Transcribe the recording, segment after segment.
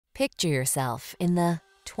Picture yourself in the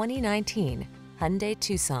 2019 Hyundai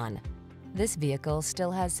Tucson. This vehicle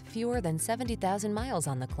still has fewer than 70,000 miles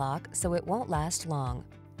on the clock, so it won't last long.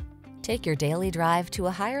 Take your daily drive to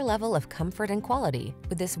a higher level of comfort and quality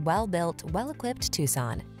with this well-built, well-equipped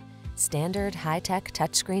Tucson. Standard high-tech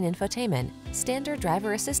touchscreen infotainment, standard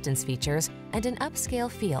driver assistance features, and an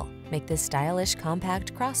upscale feel make this stylish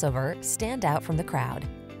compact crossover stand out from the crowd.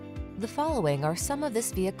 The following are some of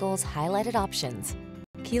this vehicle's highlighted options: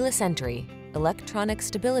 keyless entry, electronic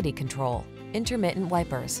stability control, intermittent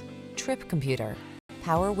wipers, trip computer,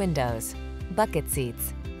 power windows, bucket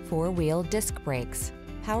seats, four-wheel disc brakes,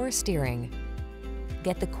 power steering.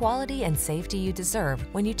 Get the quality and safety you deserve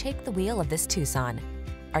when you take the wheel of this Tucson.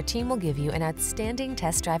 Our team will give you an outstanding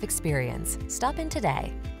test drive experience. Stop in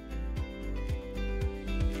today.